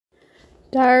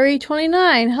Diary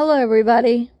 29. Hello,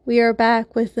 everybody. We are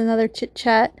back with another chit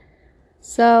chat.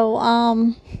 So,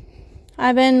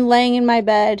 I've been laying in my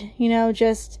bed,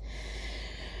 just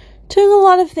doing a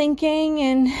lot of thinking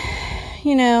and,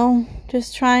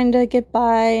 just trying to get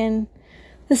by. And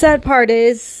the sad part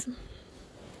is,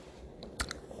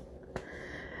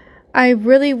 I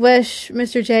really wish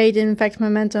Mr. J didn't affect my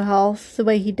mental health the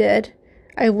way he did.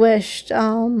 I wished,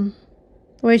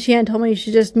 when she had told me you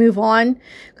should just move on,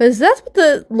 because that's what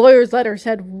the lawyer's letter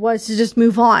said, was to just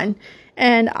move on.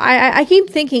 And I keep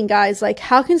thinking, guys, like,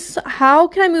 how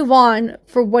can I move on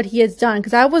for what he has done?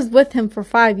 Because I was with him for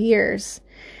 5 years.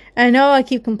 And I know I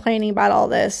keep complaining about all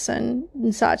this and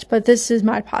such, but this is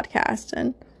my podcast,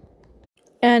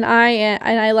 and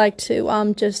I like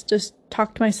to just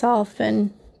talk to myself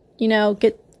and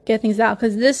get things out,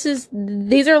 because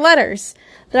these are letters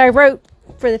that I wrote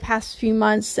for the past few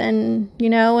months, and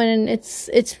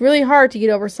it's really hard to get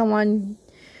over someone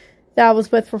that I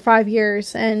was with for 5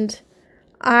 years, and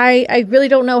I really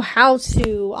don't know how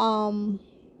to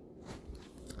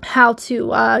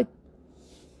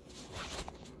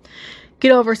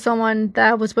get over someone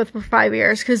that I was with for 5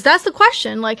 years, because that's the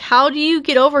question. Like, how do you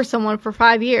get over someone for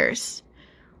 5 years?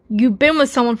 You've been with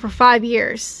someone for 5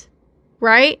 years,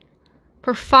 right?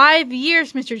 For 5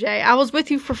 years, Mr. J. I was with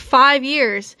you for 5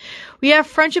 years. We have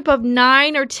friendship of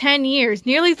 9 or 10 years,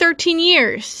 nearly 13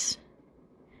 years.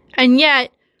 And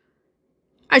yet,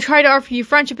 I try to offer you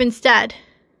friendship instead.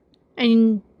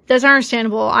 And that's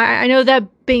understandable. I know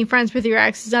that being friends with your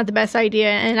ex is not the best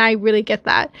idea, and I really get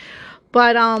that.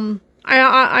 But,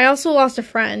 I also lost a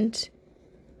friend.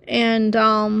 And,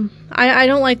 I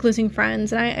don't like losing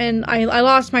friends. And I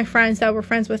lost my friends that were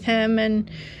friends with him, and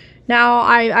now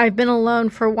I've been alone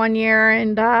for 1 year,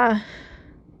 and I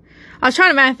was trying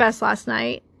to manifest last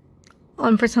night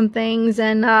for some things,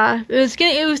 and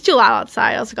it was too loud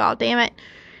outside. I was like, oh, damn it.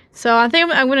 So I think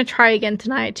I'm going to try again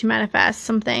tonight to manifest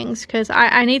some things, because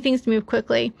I need things to move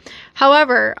quickly.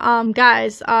 However,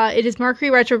 guys, it is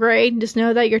Mercury retrograde. Just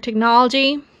know that your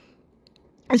technology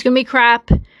is going to be crap.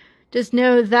 Just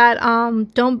know that,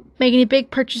 don't make any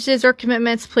big purchases or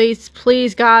commitments,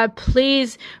 please, God,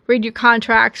 please read your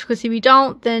contracts, because if you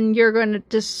don't, then you're going to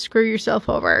just screw yourself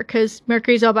over, because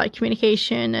Mercury is all about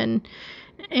communication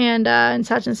and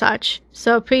such and such.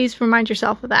 So please remind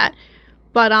yourself of that.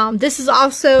 But, this is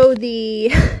also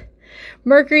the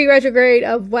Mercury retrograde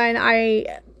of when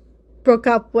I broke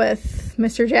up with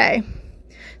Mr. J.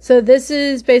 So this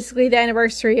is basically the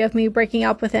anniversary of me breaking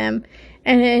up with him.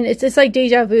 And it's like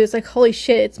deja vu. It's like, holy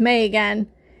shit, it's May again.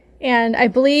 And I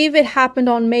believe it happened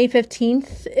on May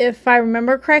 15th, if I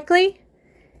remember correctly.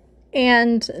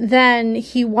 And then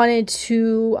he wanted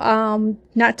to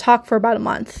not talk for about a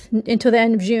month, until the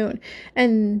end of June.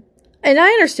 And I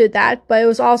understood that, but it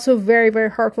was also very, very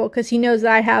hurtful, because he knows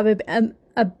that I have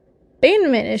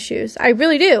abandonment issues. I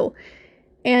really do.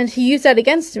 And he used that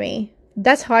against me.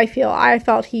 That's how I feel. I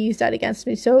felt he used that against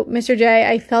me. So, Mr. J,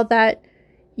 I felt that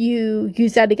you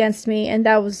used that against me, and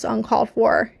that was uncalled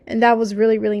for, and that was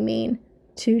really, really mean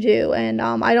to do. And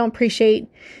I don't appreciate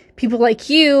people like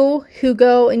you who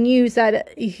go and use that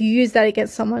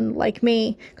against someone like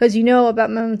me, because you know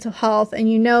about my mental health, and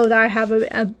you know that I have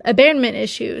abandonment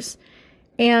issues,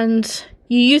 and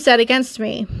you use that against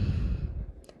me.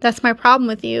 That's my problem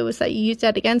with you, is that you use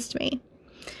that against me.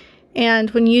 And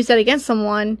when you use that against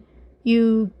someone,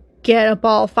 you get a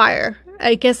ball of fire.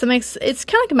 I guess it's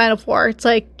kind of like a metaphor. It's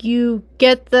like you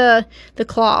get the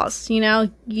claws, you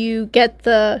get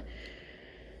the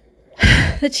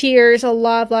tears, a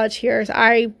lot of tears.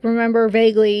 I remember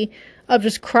vaguely of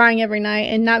just crying every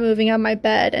night and not moving out of my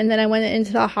bed. And then I went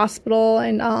into the hospital,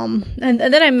 and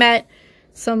then I met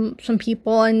some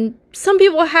people, and some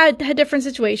people had different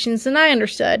situations, and I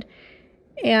understood.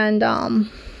 And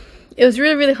it was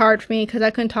really, really hard for me, because I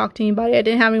couldn't talk to anybody. I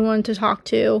didn't have anyone to talk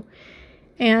to.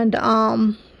 And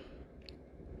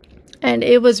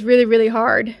it was really, really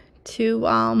hard to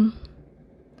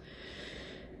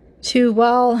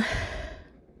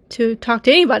talk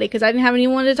to anybody, because I didn't have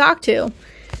anyone to talk to.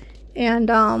 And,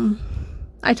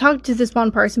 I talked to this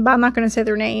one person, but I'm not going to say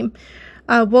their name.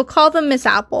 We'll call them Miss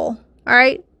Apple. All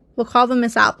right. We'll call them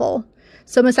Miss Apple.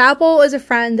 So Miss Apple is a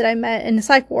friend that I met in the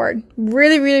psych ward.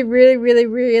 Really, really, really, really,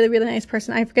 really, really nice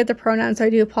person. I forget the pronouns, so I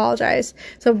do apologize.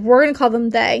 So we're going to call them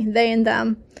they and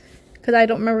them, because I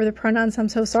don't remember the pronouns. I'm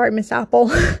so sorry, Miss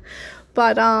Apple.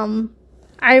 But,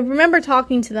 I remember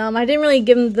talking to them. I didn't really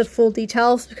give them the full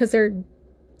details, because they're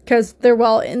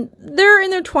in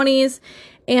their 20s,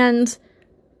 and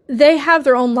they have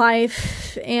their own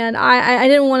life, and I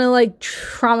didn't want to, like,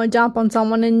 trauma dump on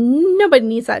someone, and nobody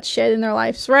needs that shit in their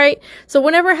lives, right? So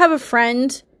whenever I have a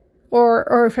friend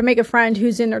or if I make a friend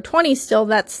who's in their 20s still,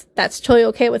 that's totally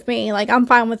okay with me. Like, I'm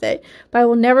fine with it. But I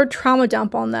will never trauma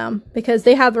dump on them because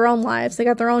they have their own lives. They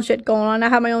got their own shit going on. I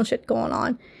have my own shit going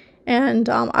on. And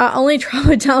I only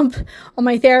trauma dump on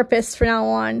my therapist from now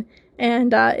on.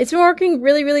 And it's been working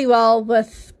really, really well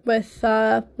with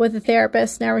the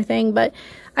therapist and everything. But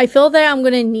I feel that I'm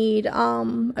gonna need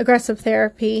aggressive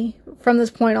therapy from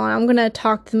this point on. I'm gonna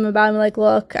talk to them about it. Like,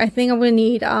 look, I think I'm gonna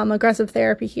need aggressive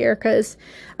therapy here because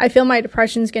I feel my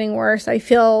depression's getting worse. I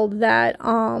feel that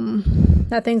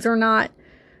that things are not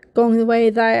going the way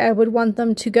that I would want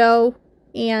them to go,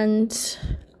 and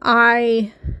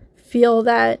I feel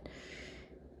that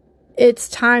it's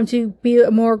time to be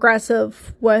more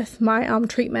aggressive with my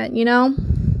treatment, you know?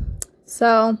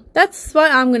 So that's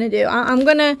what I'm going to do. I'm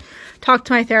going to talk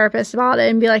to my therapist about it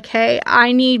and be like, hey,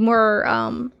 I need more,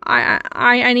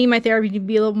 I need my therapy to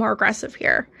be a little more aggressive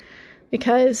here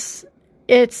because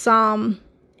it's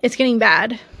getting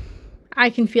bad. I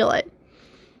can feel it.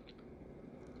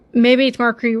 Maybe it's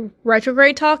Mercury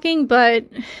retrograde talking, but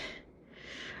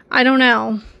I don't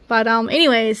know. But,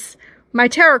 anyways, my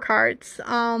tarot cards,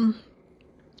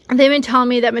 they've been telling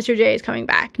me that Mr. J is coming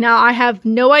back. Now, I have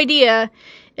no idea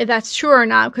if that's true or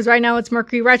not, because right now it's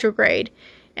Mercury retrograde.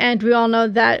 And we all know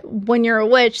that when you're a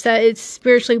witch, that it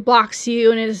spiritually blocks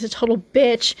you and it is a total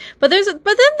bitch. But then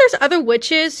there's other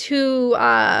witches who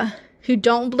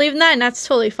don't believe in that, and that's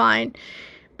totally fine.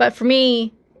 But for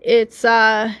me, it's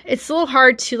a little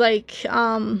hard to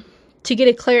to get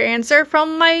a clear answer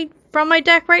from my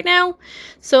deck right now.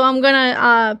 So I'm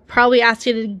gonna probably ask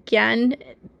it again,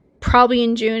 probably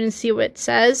in June, and see what it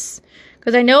says.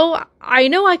 Because I know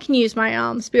I can use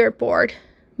my spirit board,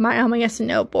 my yes and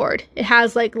no board. It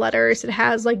has like letters, it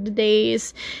has like the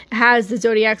days, it has the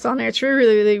zodiacs on there. It's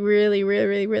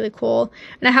really cool.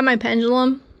 And I have my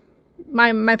pendulum.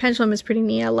 My pendulum is pretty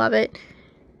neat. I love it.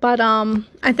 But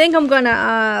I think I'm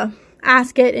gonna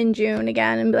ask it in June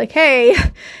again and be like, hey,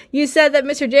 you said that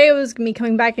Mr. J was gonna be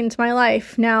coming back into my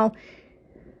life. Now,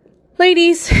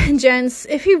 ladies and gents,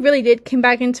 if he really did come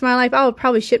back into my life, I would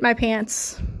probably shit my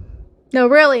pants. No,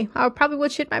 really, I probably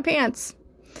would shit my pants.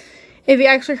 If you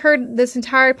actually heard this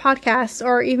entire podcast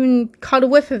or even caught a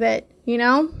whiff of it, you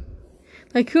know?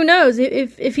 Like, who knows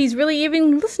if he's really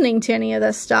even listening to any of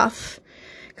this stuff.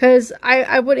 Because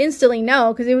I would instantly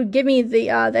know, because it would give me the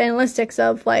analytics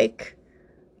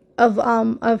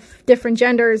of different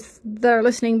genders that are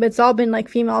listening, but it's all been like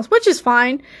females, which is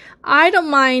fine. I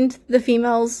don't mind the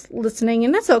females listening,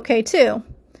 and that's okay too.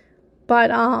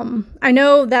 But I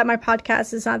know that my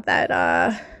podcast is not that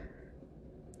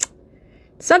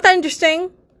it's not that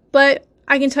interesting, but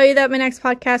I can tell you that my next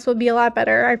podcast will be a lot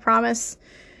better, I promise.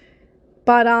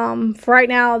 But for right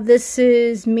now, this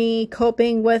is me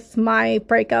coping with my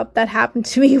breakup that happened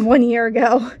to me 1 year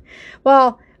ago.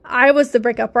 Well, I was the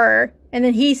breakupper, and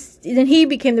then he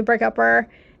became the breakupper,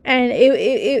 and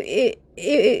it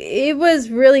was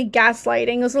really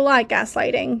gaslighting. It was a lot of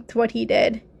gaslighting to what he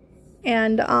did.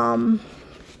 And I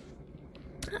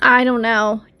don't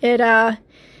know.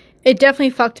 It definitely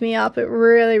fucked me up. It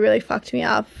really fucked me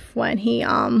up when he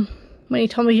told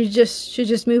me he should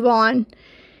just move on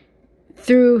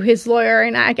through his lawyer,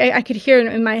 and I could hear it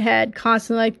in my head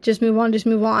constantly, like, just move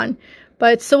on.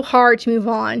 But it's so hard to move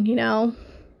on, you know?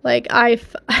 Like, I'm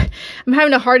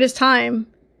having the hardest time,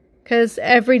 because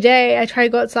every day I try to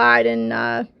go outside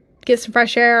and get some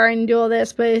fresh air and do all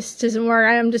this, but it doesn't work.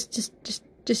 I'm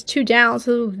just too down.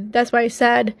 So that's why I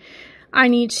said I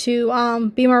need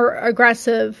to be more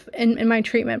aggressive in my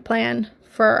treatment plan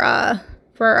for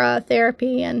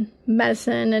therapy and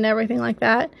medicine and everything like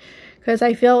that. Because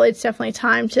I feel it's definitely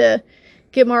time to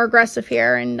get more aggressive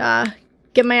here and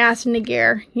get my ass into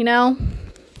gear, you know?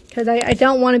 Because I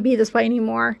don't want to be this way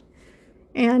anymore.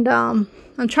 And I'm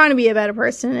trying to be a better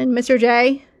person. And Mr.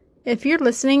 J, if you're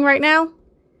listening right now,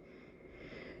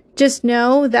 just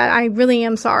know that I really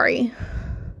am sorry.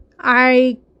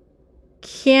 I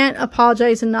can't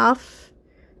apologize enough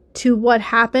to what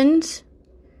happened.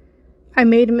 I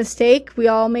made a mistake. We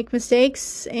all make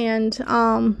mistakes, and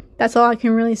that's all I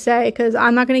can really say, because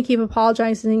I'm not going to keep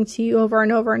apologizing to you over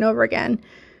and over and over again,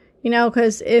 you know,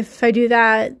 because if I do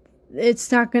that,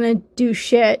 it's not going to do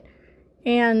shit.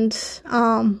 And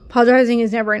apologizing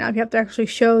is never enough. You have to actually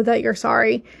show that you're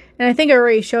sorry, and I think I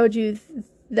already showed you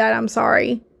that I'm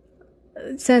sorry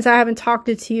since I haven't talked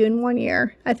to you in 1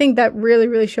 year. I think that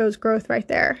really shows growth right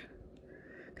there,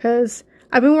 because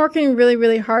I've been working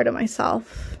really hard on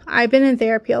myself. I've been in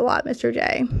therapy a lot, Mr.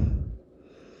 J.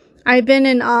 I've been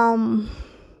in a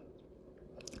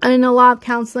lot of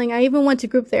counseling. I even went to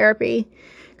group therapy.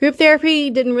 Group therapy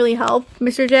didn't really help,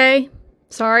 Mr. J.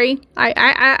 Sorry.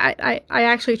 I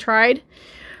actually tried.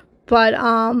 But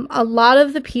a lot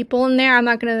of the people in there, I'm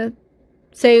not going to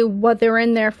say what they were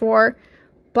in there for,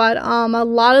 but a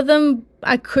lot of them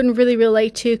I couldn't really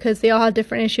relate to because they all had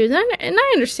different issues, and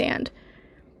I understand.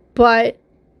 But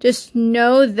just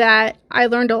know that I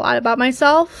learned a lot about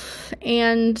myself,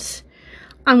 and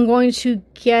I'm going to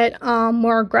get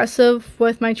more aggressive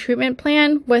with my treatment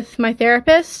plan with my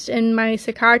therapist and my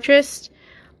psychiatrist.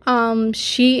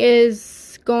 She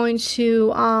is going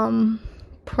to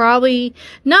probably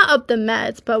not up the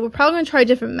meds, but we're probably going to try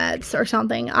different meds or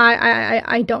something.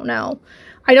 I don't know.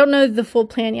 I don't know the full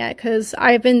plan yet because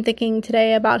I've been thinking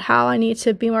today about how I need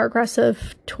to be more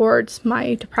aggressive towards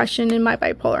my depression and my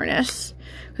bipolarness.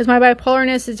 Because my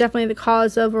bipolarness is definitely the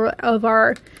cause of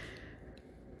our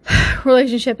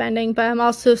relationship ending, but I'm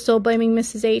also still blaming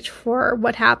Mrs. H for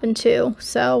what happened too.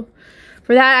 So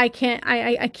for that, I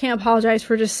can't apologize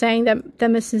for just saying that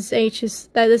this is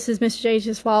Mrs.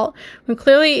 H's fault when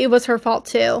clearly it was her fault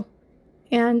too.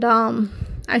 And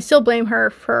I still blame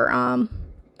her for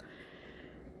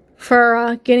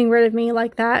getting rid of me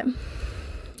like that.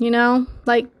 You know,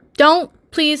 like,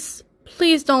 please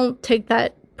don't take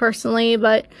that personally,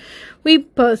 but we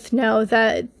both know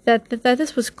that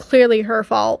this was clearly her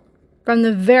fault from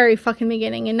the very fucking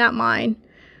beginning and not mine.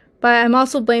 But I'm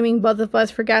also blaming both of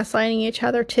us for gaslighting each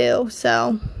other too.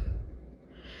 So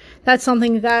that's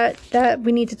something that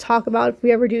we need to talk about if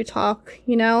we ever do talk,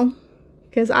 you know?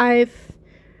 Because I've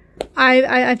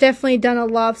definitely done a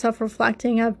lot of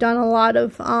self-reflecting. I've done a lot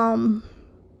of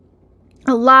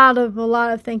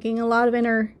thinking, a lot of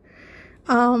inner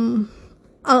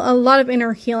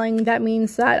healing. That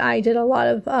means that I did a lot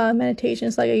of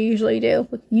meditations like I usually do.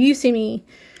 You see me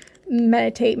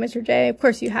meditate, Mr. J. Of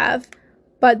course you have.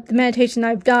 But the meditation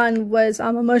I've done was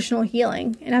emotional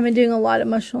healing, and I've been doing a lot of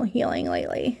emotional healing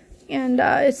lately. And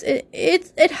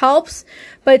it helps,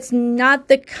 but it's not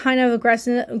the kind of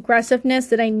aggressiveness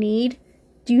that I need.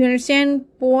 Do you understand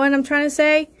what I'm trying to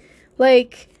say?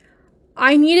 Like,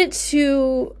 I needed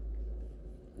to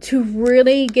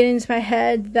really get into my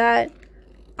head that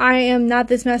I am not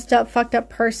this messed up, fucked up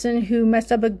person who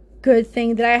messed up a good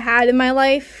thing that I had in my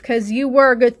life. Because you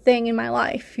were a good thing in my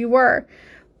life. You were.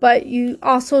 But you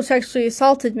also sexually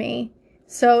assaulted me.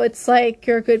 So it's like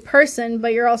you're a good person,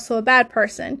 but you're also a bad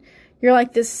person. You're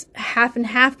like this half and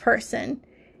half person.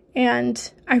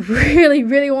 And I really,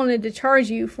 really wanted to charge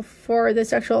you for the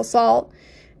sexual assault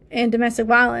and domestic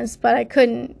violence, but I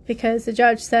couldn't because the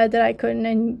judge said that I couldn't,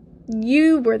 and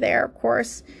you were there, of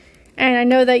course. And I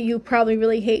know that you probably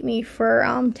really hate me for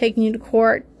taking you to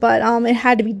court, but it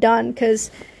had to be done because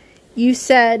you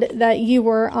said that you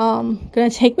were going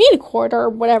to take me to court or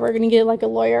whatever, going to get like a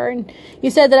lawyer, and you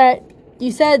said that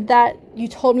you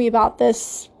told me about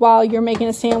this while you're making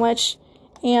a sandwich,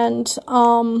 and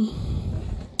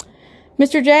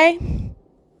Mr. J,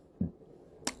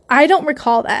 I don't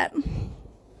recall that.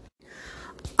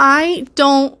 I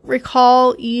don't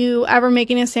recall you ever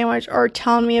making a sandwich or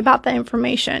telling me about that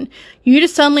information. You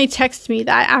just suddenly texted me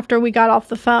that after we got off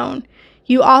the phone.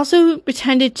 You also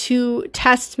pretended to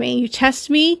test me. You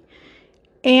tested me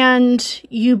and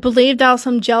you believed I was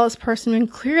some jealous person,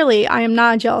 and clearly I am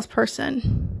not a jealous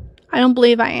person. I don't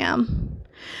believe I am.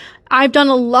 I've done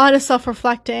a lot of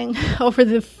self-reflecting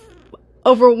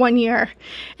over 1 year,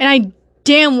 and I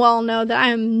damn well know that I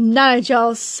am not a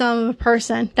jealous son of a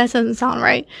person. That doesn't sound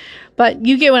right, but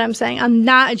you get what I'm saying. I'm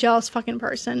not a jealous fucking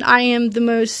person. I am the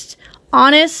most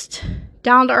honest,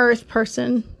 down-to-earth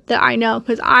person that I know,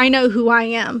 because I know who I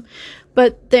am.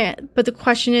 But the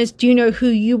question is, do you know who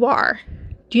you are?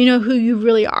 Do you know who you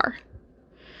really are?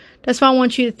 That's what I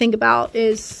want you to think about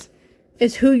is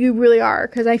who you really are,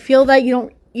 because I feel that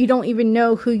you don't even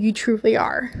know who you truly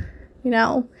are. You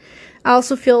know, I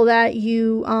also feel that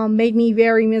you made me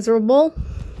very miserable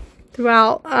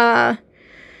throughout. I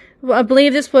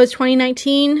believe this was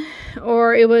 2019,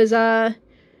 or it was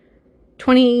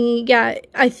 20. Yeah,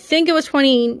 I think it was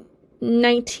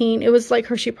 2019. It was like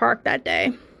Hershey Park that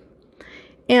day,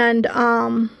 and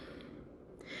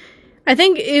I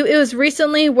think it was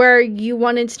recently where you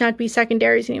wanted to not be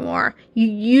secondaries anymore.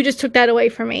 You just took that away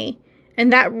from me.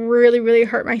 And that really, really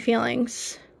hurt my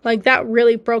feelings. Like, that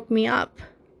really broke me up.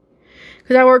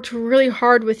 Because I worked really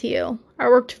hard with you. I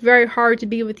worked very hard to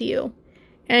be with you.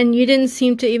 And you didn't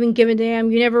seem to even give a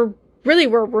damn. You never really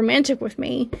were romantic with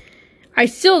me. I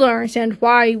still don't understand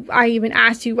why I even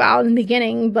asked you out in the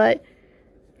beginning. But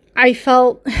I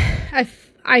felt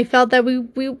that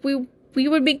we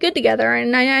would be good together,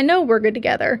 and I know we're good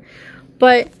together,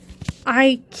 but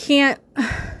I can't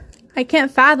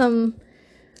fathom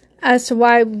as to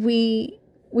why we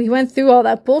we went through all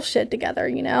that bullshit together,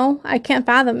 you know? I can't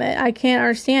fathom it. I can't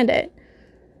understand it.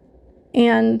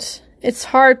 And it's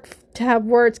hard to have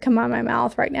words come out of my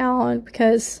mouth right now,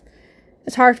 because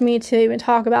it's hard for me to even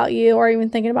talk about you or even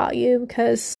thinking about you,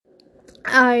 because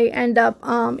I end up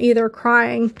either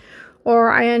crying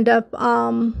or I end up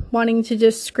wanting to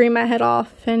just scream my head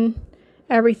off and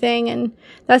everything. And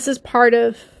that's just part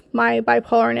of my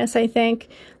bipolarness, I think.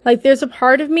 Like, there's a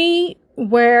part of me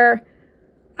where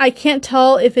I can't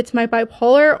tell if it's my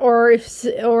bipolar or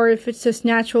if it's just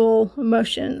natural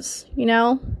emotions, you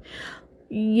know?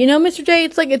 You know, Mr. J,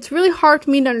 it's really hard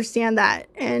for me to understand that.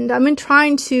 And I've been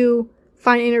trying to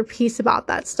find inner peace about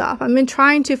that stuff. I've been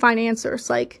trying to find answers.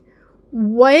 Like,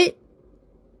 what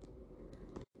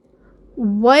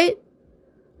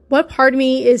part of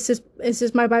me is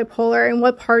just my bipolar, and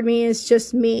what part of me is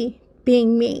just me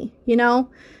being me, you know?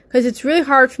 Because it's really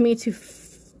hard for me to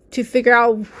figure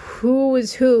out who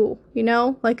is who, you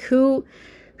know? Like, who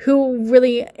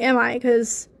really am I?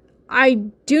 Because I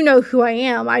do know who I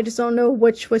am. I just don't know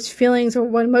which feelings or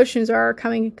what emotions are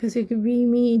coming, because it could be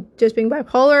me just being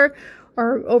bipolar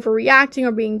or overreacting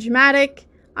or being dramatic.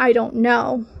 I don't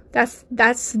know. That's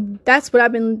what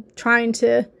I've been trying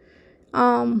to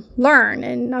learn,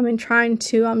 and I've been trying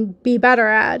to be better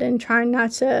at, and trying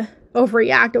not to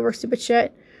overreact over stupid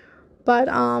shit. But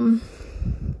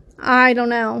I don't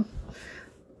know.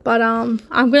 But I'm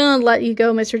gonna let you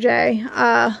go, Mr. J.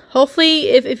 Hopefully,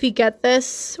 if you get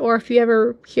this, or if you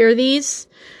ever hear these,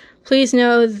 please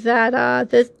know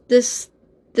that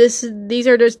these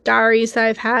are just diaries that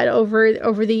I've had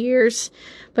over the years.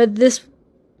 But this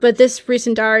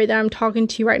recent diary that I'm talking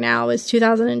to you right now is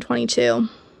 2022.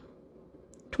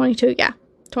 22, yeah,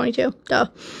 22. Duh.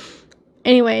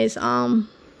 Anyways, I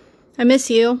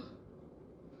miss you.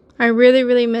 I really,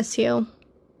 really miss you.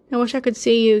 I wish I could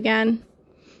see you again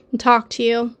and talk to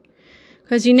you,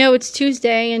 because you know it's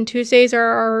Tuesday, and Tuesdays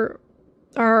are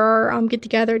our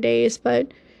get-together days.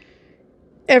 But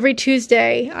every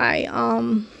Tuesday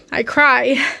I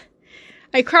cry.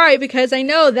 I cry because I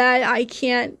know that I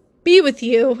can't be with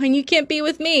you and you can't be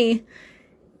with me,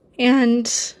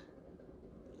 and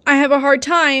I have a hard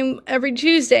time every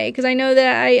Tuesday because I know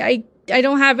that I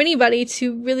don't have anybody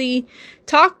to really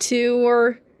talk to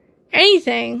or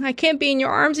anything. I can't be in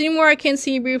your arms anymore. I can't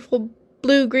see your beautiful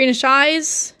blue greenish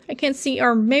eyes. I can't see,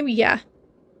 or maybe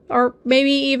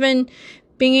even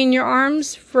being in your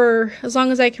arms for as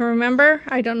long as I can remember.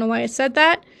 I don't know why I said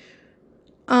that.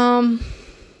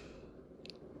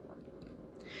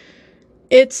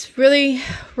 It's really,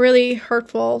 really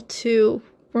hurtful to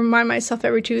remind myself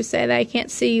every Tuesday that I can't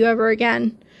see you ever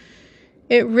again.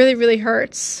 It really, really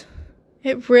hurts.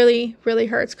 It really, really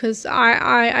hurts, because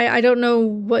I don't know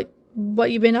what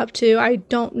you've been up to. I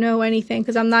don't know anything,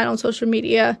 because I'm not on social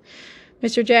media,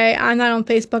 Mr. J. I'm not on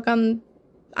Facebook. I'm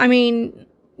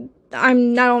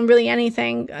not on really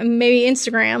anything. Maybe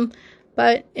Instagram,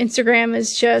 but Instagram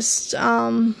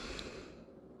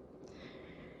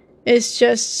is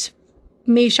just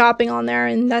me shopping on there,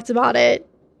 and that's about it.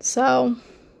 So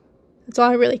that's all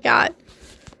I really got.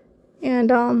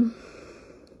 And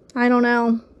I don't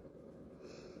know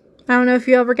if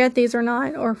you ever get these or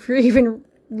not, or if you're even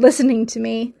listening to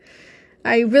me.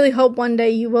 I really hope one day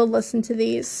you will listen to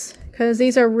these, because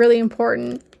these are really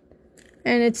important.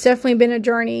 And it's definitely been a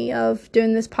journey of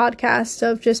doing this podcast,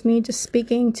 of just me just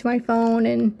speaking to my phone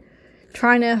and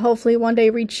trying to hopefully one day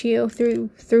reach you through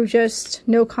just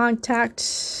no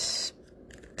contact,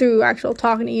 through actual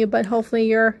talking to you. But hopefully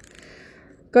you're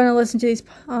going to listen to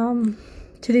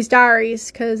these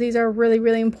diaries, because these are really,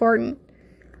 really important.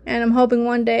 And I'm hoping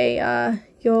one day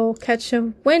you'll catch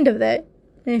a wind of it.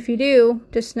 And if you do,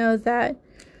 just know that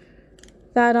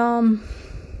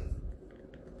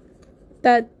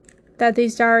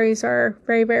these diaries are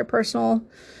very, very personal,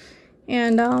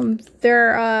 and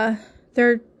they're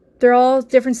all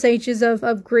different stages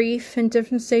of grief and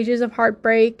different stages of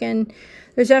heartbreak, and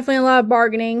there's definitely a lot of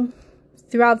bargaining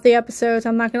throughout the episodes.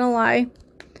 I'm not gonna lie.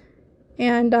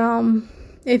 And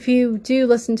if you do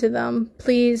listen to them,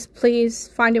 please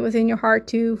find it within your heart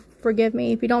to forgive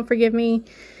me. If you don't forgive me,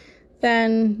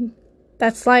 then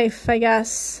that's life, I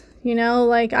guess. You know,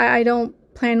 like, I don't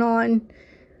plan on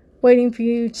waiting for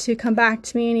you to come back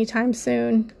to me anytime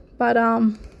soon. But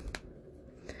I'm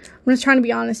just trying to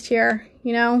be honest here,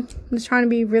 you know? I'm just trying to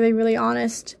be really, really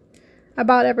honest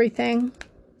about everything.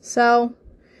 So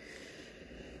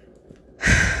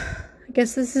I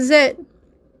guess this is it.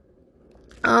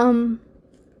 I'll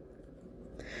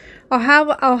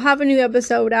have a new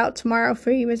episode out tomorrow for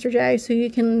you, Mr. J, so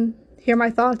you can hear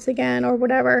my thoughts again or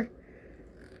whatever.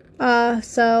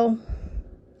 So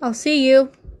I'll see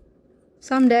you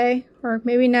someday, Or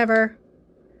maybe never.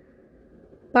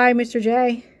 Bye, Mr.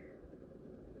 J.